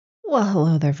Well,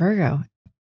 hello there, Virgo.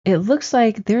 It looks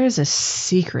like there is a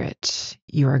secret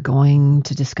you are going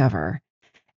to discover,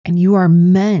 and you are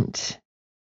meant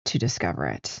to discover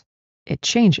it. It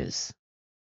changes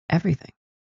everything.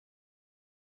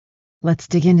 Let's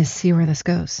dig in to see where this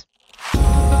goes.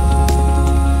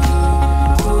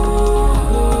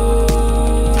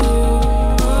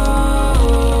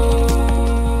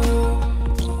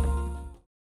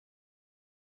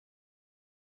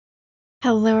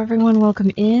 Hello, everyone.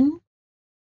 Welcome in.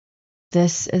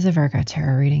 This is a Virgo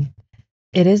tarot reading.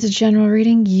 It is a general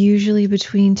reading, usually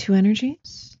between two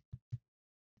energies.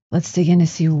 Let's dig in to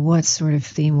see what sort of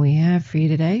theme we have for you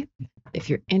today. If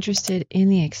you're interested in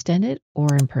the extended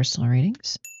or in personal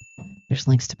readings, there's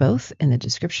links to both in the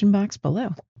description box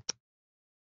below.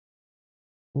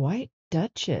 White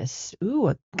Duchess. Ooh,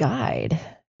 a guide.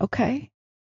 Okay.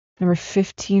 Number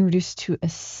 15 reduced to a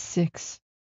 6.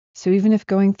 So even if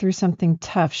going through something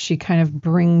tough, she kind of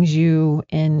brings you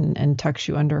in and tucks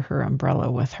you under her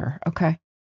umbrella with her. Okay.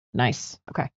 Nice.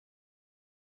 Okay.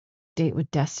 Date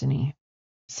with destiny.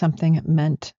 Something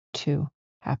meant to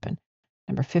happen.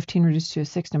 Number 15 reduced to a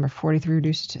 6. Number 43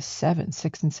 reduced to 7.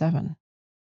 6 and 7.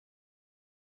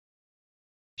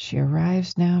 She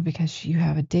arrives now because you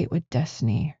have a date with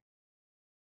destiny.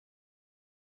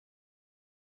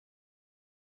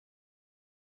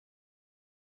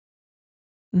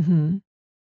 Mm-hmm.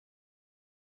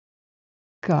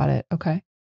 Got it. Okay.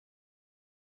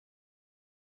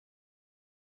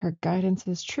 Her guidance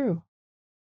is true.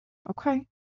 Okay.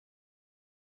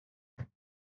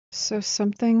 So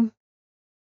something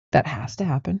that has to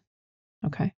happen.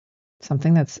 Okay.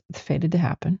 Something that's fated to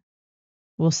happen.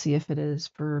 We'll see if it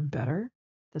is for better,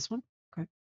 this one. Okay.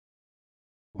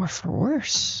 Or for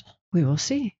worse. We will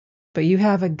see. But you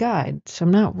have a guide, so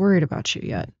I'm not worried about you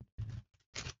yet.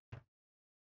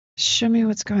 Show me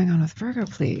what's going on with Virgo,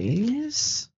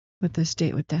 please, with this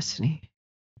date with destiny.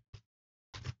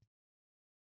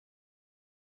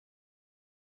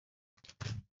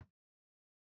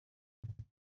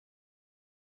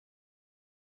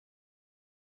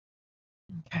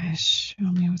 Okay, show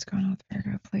me what's going on with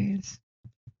Virgo, please.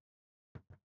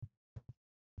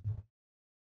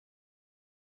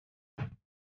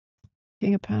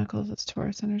 King of Pentacles, it's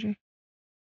Taurus energy.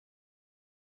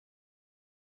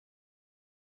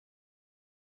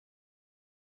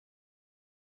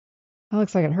 That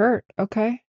looks like it hurt.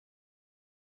 Okay.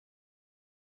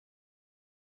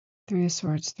 3 of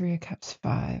Swords, 3 of Cups,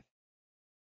 5.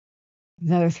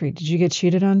 Another 3. Did you get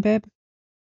cheated on, babe?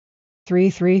 3,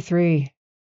 3, 3.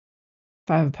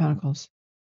 5 of Pentacles.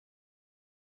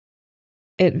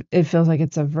 It feels like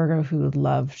it's a Virgo who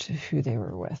loved who they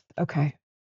were with. Okay.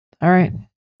 All right.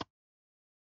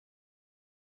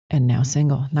 And now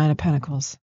single. 9 of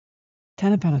Pentacles.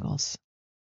 10 of Pentacles.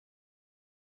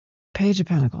 Page of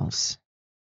Pentacles.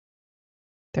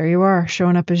 There you are,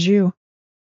 showing up as you.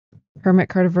 Hermit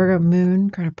card of Virgo, Moon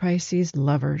card of Pisces,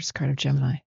 Lovers card of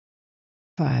Gemini.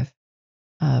 5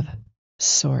 of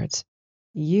Swords.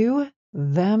 You,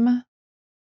 them,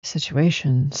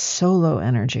 situation, solo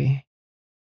energy.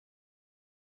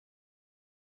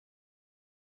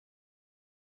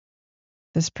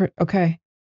 Okay.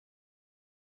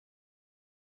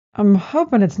 I'm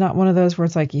hoping it's not one of those where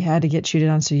it's like you had to get cheated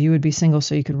on so you would be single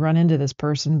so you could run into this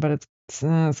person, but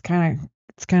it's kind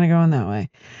of going that way.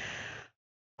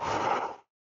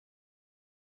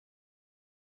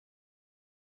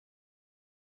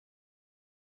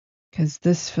 Because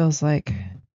this feels like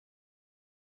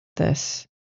this.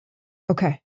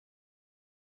 Okay.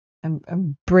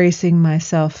 I'm bracing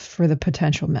myself for the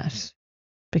potential mess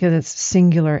because it's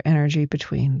singular energy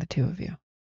between the two of you.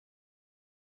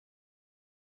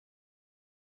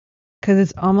 Because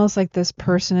it's almost like this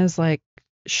person is like,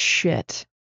 shit,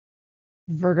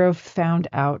 Virgo found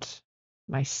out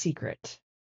my secret.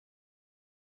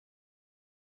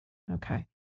 Okay.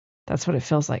 That's what it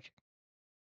feels like.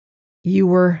 You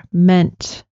were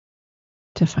meant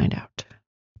to find out.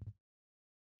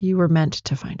 You were meant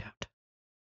to find out.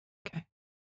 Okay.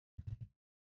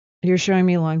 You're showing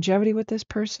me longevity with this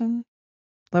person,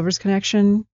 lover's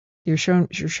connection. You're showing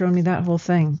me that whole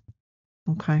thing.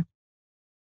 Okay.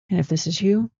 And if this is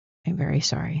you, I'm very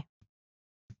sorry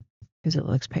because it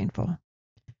looks painful.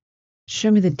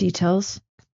 Show me the details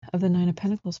of the 9 of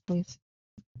Pentacles, please.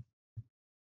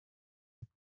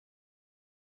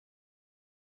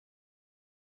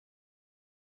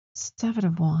 Seven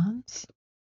of Wands,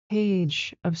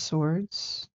 Page of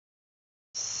Swords,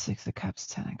 6 of Cups,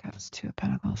 10 of Cups, 2 of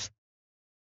Pentacles.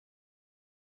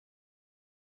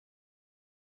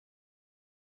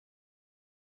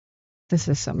 This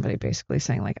is somebody basically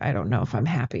saying, like, I don't know if I'm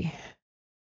happy.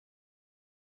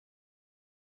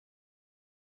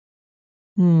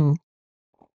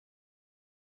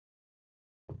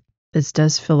 This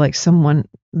does feel like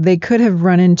they could have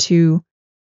run into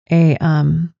a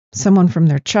someone from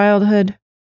their childhood,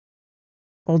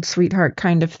 old sweetheart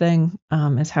kind of thing,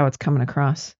 is how it's coming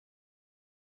across.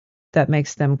 That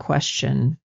makes them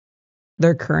question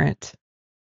their current,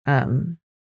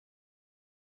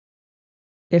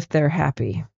 if they're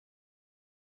happy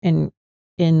in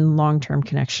long-term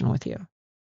connection with you.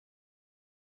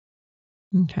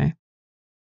 Okay.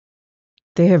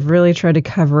 They have really tried to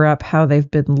cover up how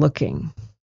they've been looking.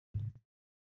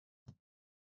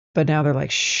 But now they're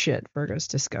like, shit, Virgo's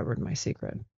discovered my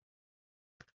secret.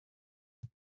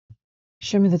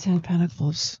 Show me the 10 of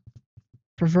Pentacles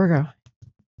for Virgo.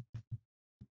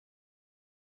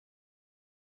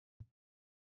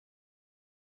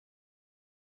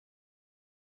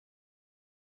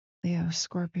 Leo,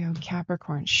 Scorpio,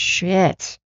 Capricorn.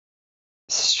 Shit.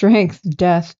 Strength,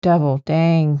 death, devil.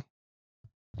 Dang.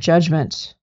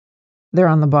 Judgment. They're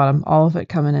on the bottom. All of it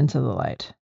coming into the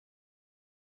light.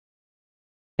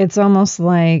 It's almost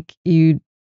like you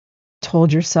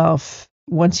told yourself,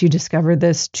 once you discovered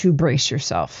this, to brace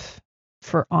yourself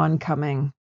for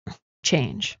oncoming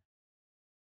change.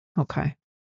 Okay.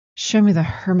 Show me the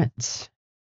Hermit.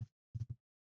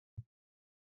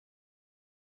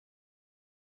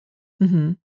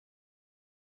 Mm-hmm.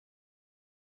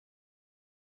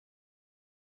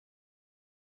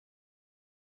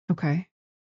 Okay.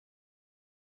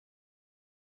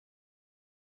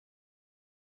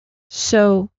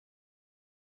 So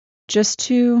just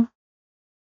to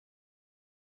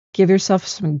give yourself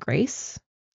some grace.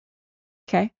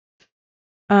 Okay.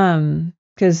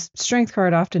 Because Strength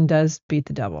card often does beat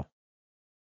the devil.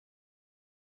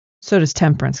 So does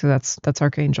Temperance, because that's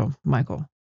Archangel Michael.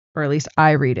 Or at least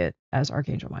I read it as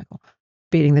Archangel Michael.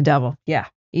 Beating the devil. Yeah,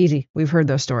 easy. We've heard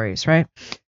those stories, right?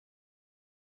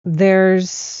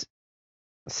 There's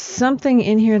something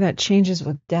in here that changes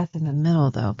with death in the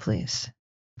middle, though, please.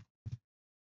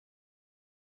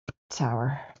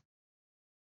 Tower.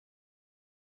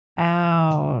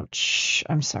 Ouch.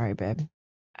 I'm sorry, babe.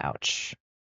 Ouch.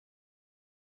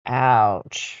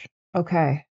 Ouch.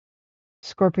 Okay.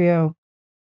 Scorpio,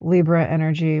 Libra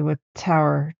energy with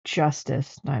Tower,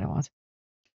 Justice, Nine of Wands.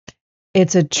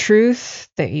 It's a truth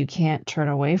that you can't turn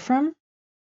away from.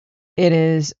 It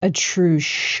is a true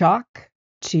shock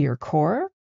to your core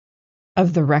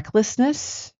of the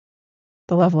recklessness,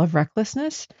 the level of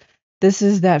recklessness. This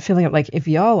is that feeling of like, if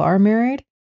y'all are married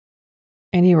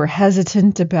and you were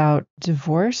hesitant about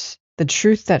divorce, the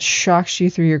truth that shocks you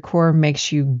through your core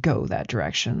makes you go that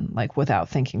direction, like without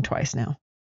thinking twice now.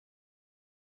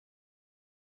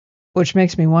 Which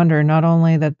makes me wonder not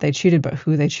only that they cheated, but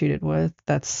who they cheated with.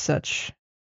 That's such,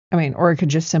 or it could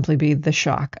just simply be the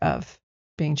shock of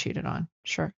being cheated on.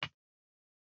 Sure.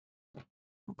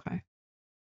 Okay.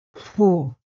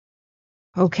 Whew.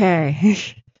 Okay.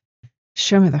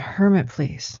 Show me the Hermit,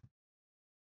 please.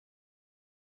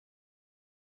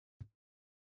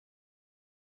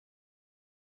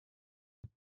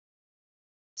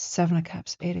 Seven of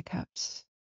Cups, Eight of Cups.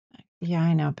 Yeah,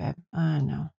 I know, babe. I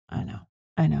know.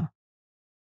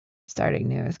 Starting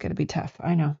new is going to be tough.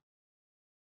 I know.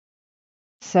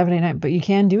 79, but you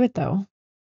can do it, though.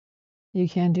 You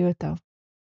can do it, though.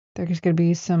 There's going to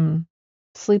be some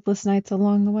sleepless nights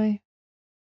along the way.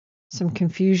 Some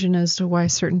confusion as to why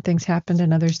certain things happened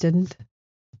and others didn't.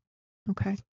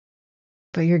 Okay.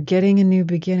 But you're getting a new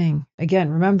beginning. Again,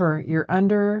 remember, you're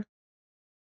under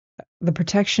the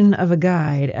protection of a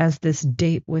guide as this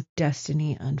date with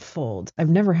destiny unfolds. I've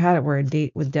never had it where a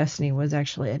date with destiny was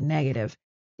actually a negative,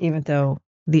 even though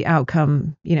the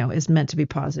outcome, is meant to be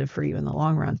positive for you in the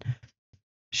long run.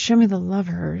 Show me the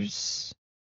Lovers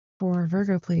for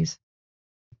Virgo, please.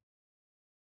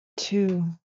 Two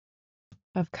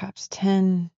of Cups,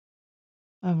 10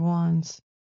 of Wands,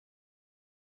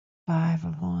 5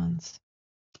 of Wands.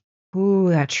 Ooh,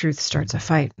 that truth starts a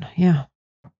fight. Yeah.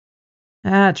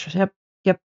 Yep.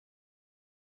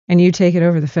 And you take it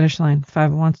over the finish line.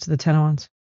 5 of Wands to the 10 of Wands.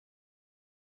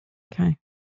 Okay.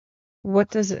 What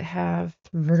does it have,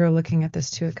 Virgo, looking at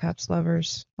this Two of Cups,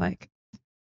 Lovers, like?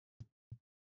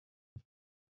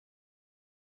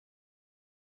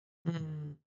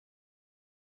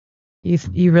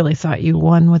 You really thought you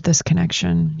won with this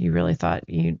connection. You really thought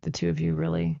the two of you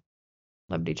really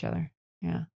loved each other.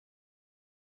 Yeah.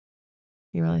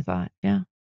 You really thought, yeah.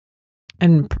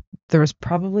 And there was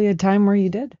probably a time where you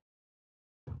did.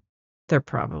 There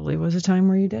probably was a time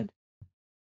where you did.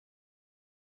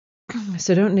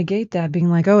 So don't negate that being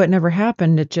like, oh, it never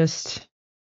happened. It just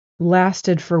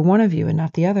lasted for one of you and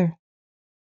not the other.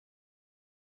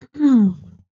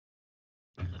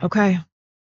 Okay.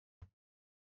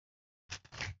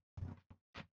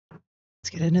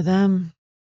 get into them.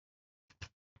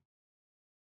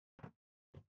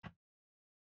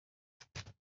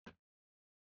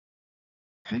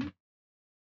 Okay.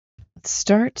 Let's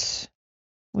start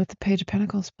with the Page of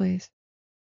Pentacles, please.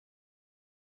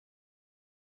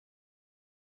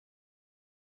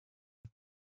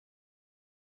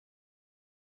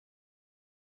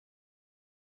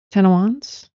 Ten of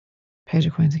Wands. Page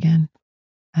of Coins again.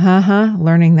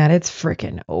 Learning that it's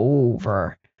freaking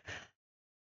over.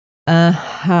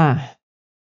 As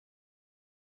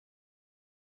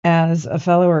a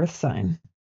fellow Earth sign,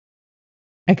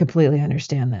 I completely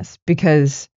understand this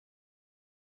because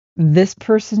this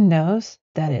person knows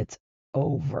that it's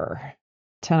over.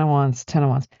 Ten of Wands.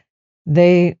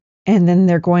 And then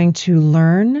they're going to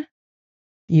learn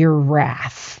your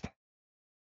wrath.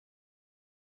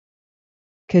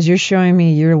 Because you're showing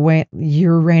me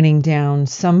you're raining down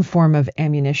some form of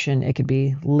ammunition. It could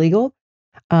be legal.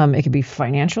 It could be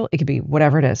financial. It could be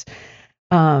whatever it is.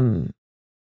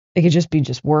 It could just be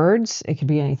words. It could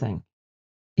be anything.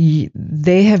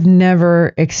 They have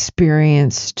never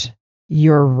experienced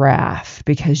your wrath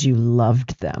because you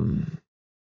loved them.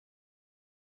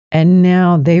 And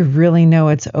now they really know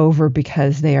it's over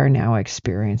because they are now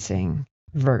experiencing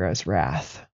Virgo's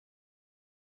wrath.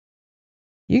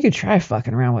 You could try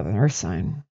fucking around with an earth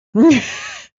sign.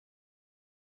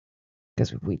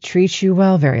 Because we treat you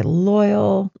well, very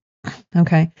loyal.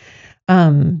 Okay.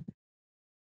 And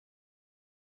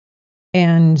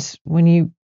when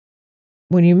you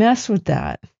mess with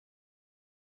that,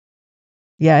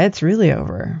 yeah, it's really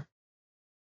over.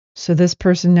 So this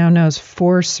person now knows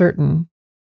for certain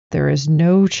there is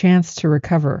no chance to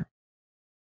recover.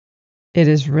 It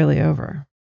is really over.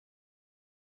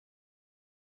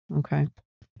 Okay.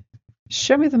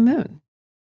 Show me the moon.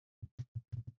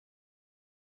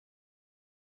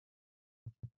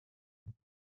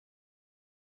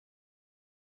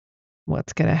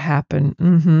 What's going to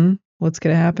happen? What's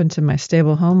going to happen to my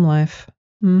stable home life?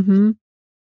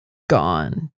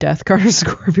 Gone. Death card of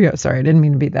Scorpio. Sorry, I didn't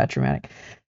mean to be that dramatic.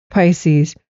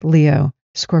 Pisces, Leo,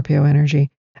 Scorpio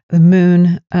energy. The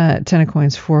moon, Ten of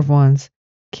Coins, Four of Wands,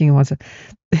 King of Wands.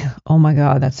 Oh my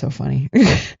God, that's so funny.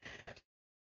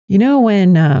 You know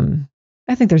when,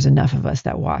 I think there's enough of us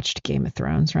that watched Game of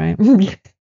Thrones, right?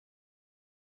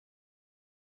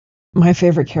 My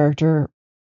favorite character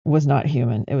was not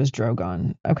human. It was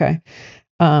Drogon. Okay.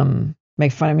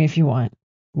 Make fun of me if you want.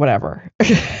 Whatever.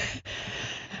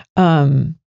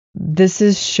 This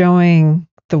is showing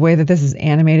the way that this is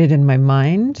animated in my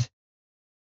mind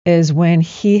is when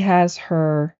he has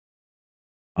her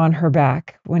on her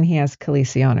back, when he has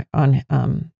Khaleesi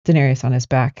on Daenerys on his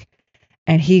back,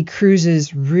 and he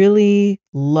cruises really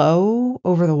low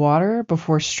over the water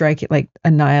before striking, like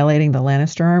annihilating the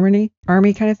Lannister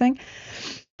army kind of thing.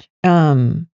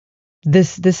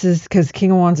 This is because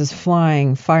King of Wands is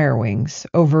flying fire wings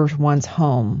over one's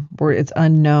home where it's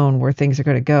unknown where things are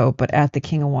going to go, but at the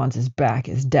King of Wands' back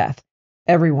is death.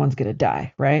 Everyone's going to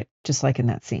die, right? Just like in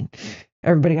that scene.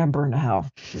 Everybody got burned to hell.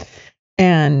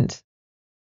 And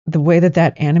the way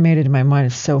that animated in my mind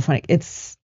is so funny.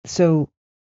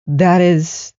 That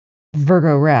is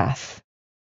Virgo wrath.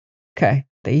 Okay.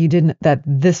 That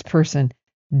this person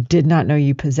did not know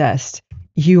you possessed.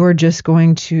 You are just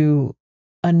going to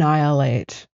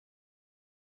annihilate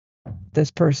this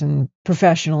person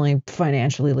professionally,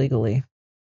 financially, legally.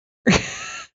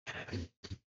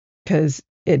 Because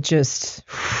it just,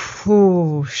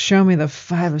 show me the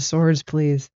Five of Swords,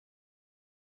 please.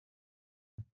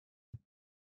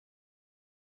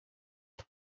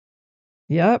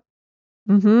 Yep.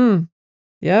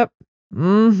 Yep.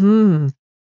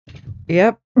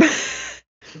 Yep.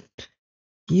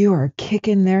 You are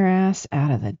kicking their ass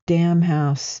out of the damn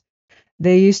house.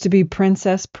 They used to be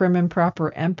princess, prim and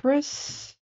proper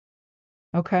empress.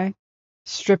 Okay.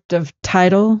 Stripped of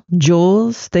title,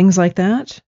 jewels, things like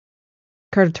that.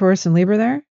 Card of Taurus and Libra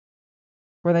there.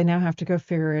 Where they now have to go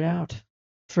figure it out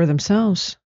for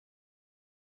themselves.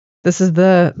 This is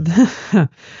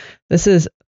this is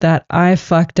that I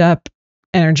fucked up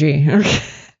energy.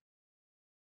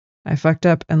 I fucked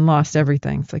up and lost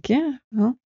everything. It's like, yeah,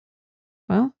 well,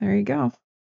 there you go.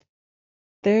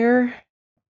 There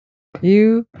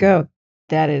you go.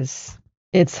 It's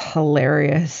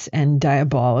hilarious and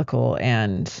diabolical,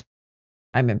 and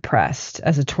I'm impressed.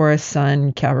 As a Taurus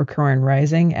sun, Capricorn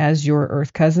rising, as your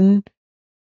Earth cousin,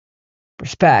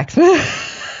 respect.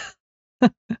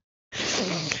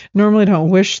 Normally don't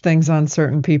wish things on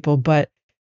certain people, but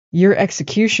your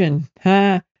execution,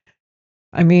 I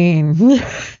mean,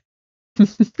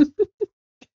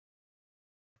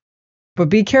 but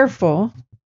be careful.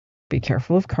 Be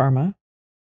careful of karma.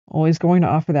 Always going to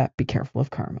offer that. Be careful of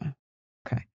karma.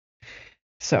 Okay.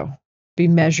 So be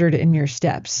measured in your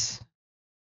steps,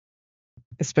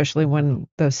 especially when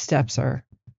those steps are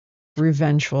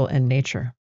revengeful in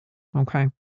nature. Okay.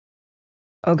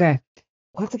 Okay.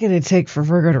 What's it going to take for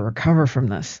Virgo to recover from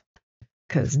this?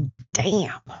 Because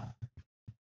damn.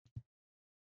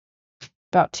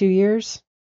 About 2 years?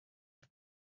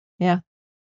 Yeah.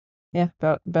 Yeah.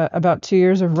 About 2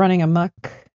 years of running amok.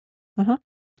 Uh-huh.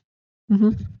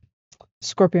 Mm-hmm.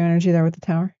 Scorpio energy there with the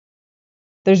tower.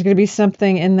 There's going to be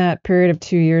something in that period of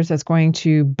 2 years that's going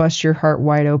to bust your heart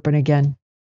wide open again,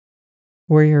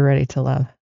 where you're ready to love.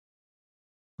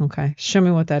 Okay. Show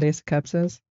me what that Ace of Cups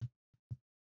is.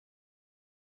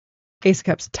 Ace of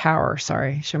Cups tower.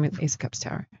 Sorry. Show me the Ace of Cups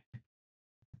tower.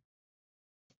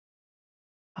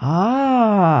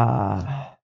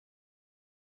 Ah.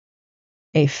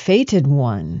 A fated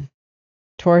one.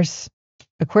 Taurus,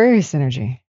 Aquarius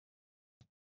energy.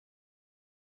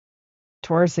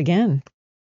 Taurus again.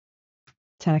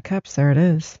 10 of Cups. There it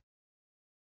is.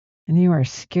 And you are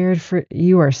scared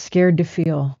to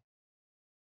feel.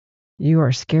 You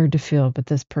are scared to feel, but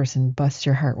this person busts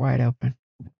your heart wide open.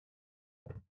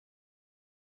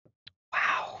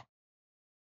 Wow.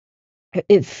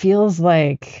 It feels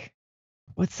like,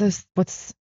 what's those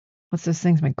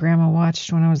things my grandma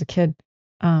watched when I was a kid?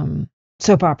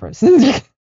 Soap operas.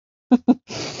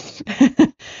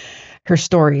 Her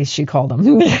stories, she called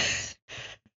them.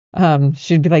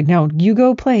 She'd be like, "No, you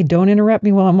go play. Don't interrupt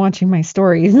me while I'm watching my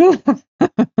stories."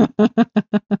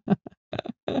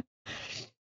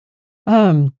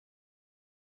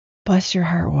 Bust your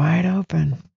heart wide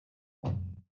open.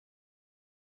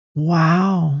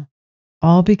 Wow.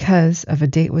 All because of a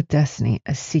date with destiny,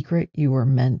 a secret you were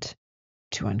meant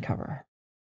to uncover.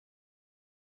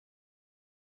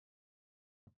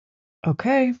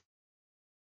 Okay.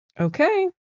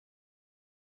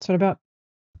 So what about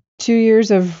 2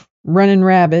 years of running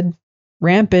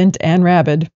rampant and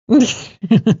rabid?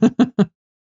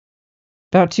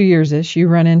 About 2 years-ish, you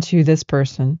run into this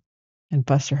person and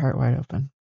bust your heart wide open.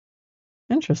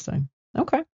 Interesting.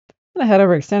 Okay. I'm going to head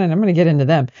over extended. I'm going to get into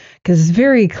them because it's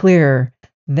very clear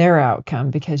their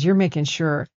outcome because you're making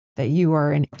sure that you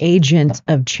are an agent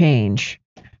of change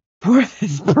for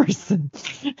this person.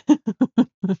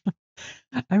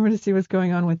 I'm going to see what's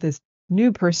going on with this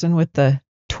new person with the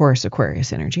Taurus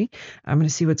Aquarius energy. I'm going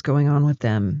to see what's going on with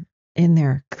them in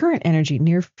their current energy,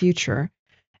 near future,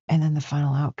 and then the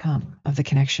final outcome of the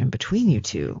connection between you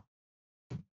two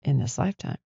in this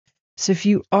lifetime. So if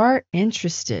you are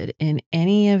interested in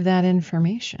any of that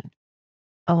information,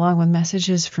 along with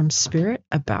messages from Spirit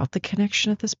about the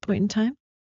connection at this point in time,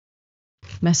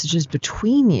 messages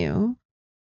between you,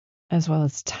 as well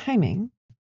as timing,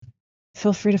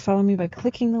 feel free to follow me by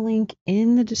clicking the link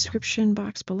in the description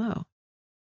box below.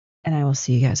 And I will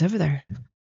see you guys over there.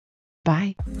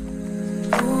 Bye.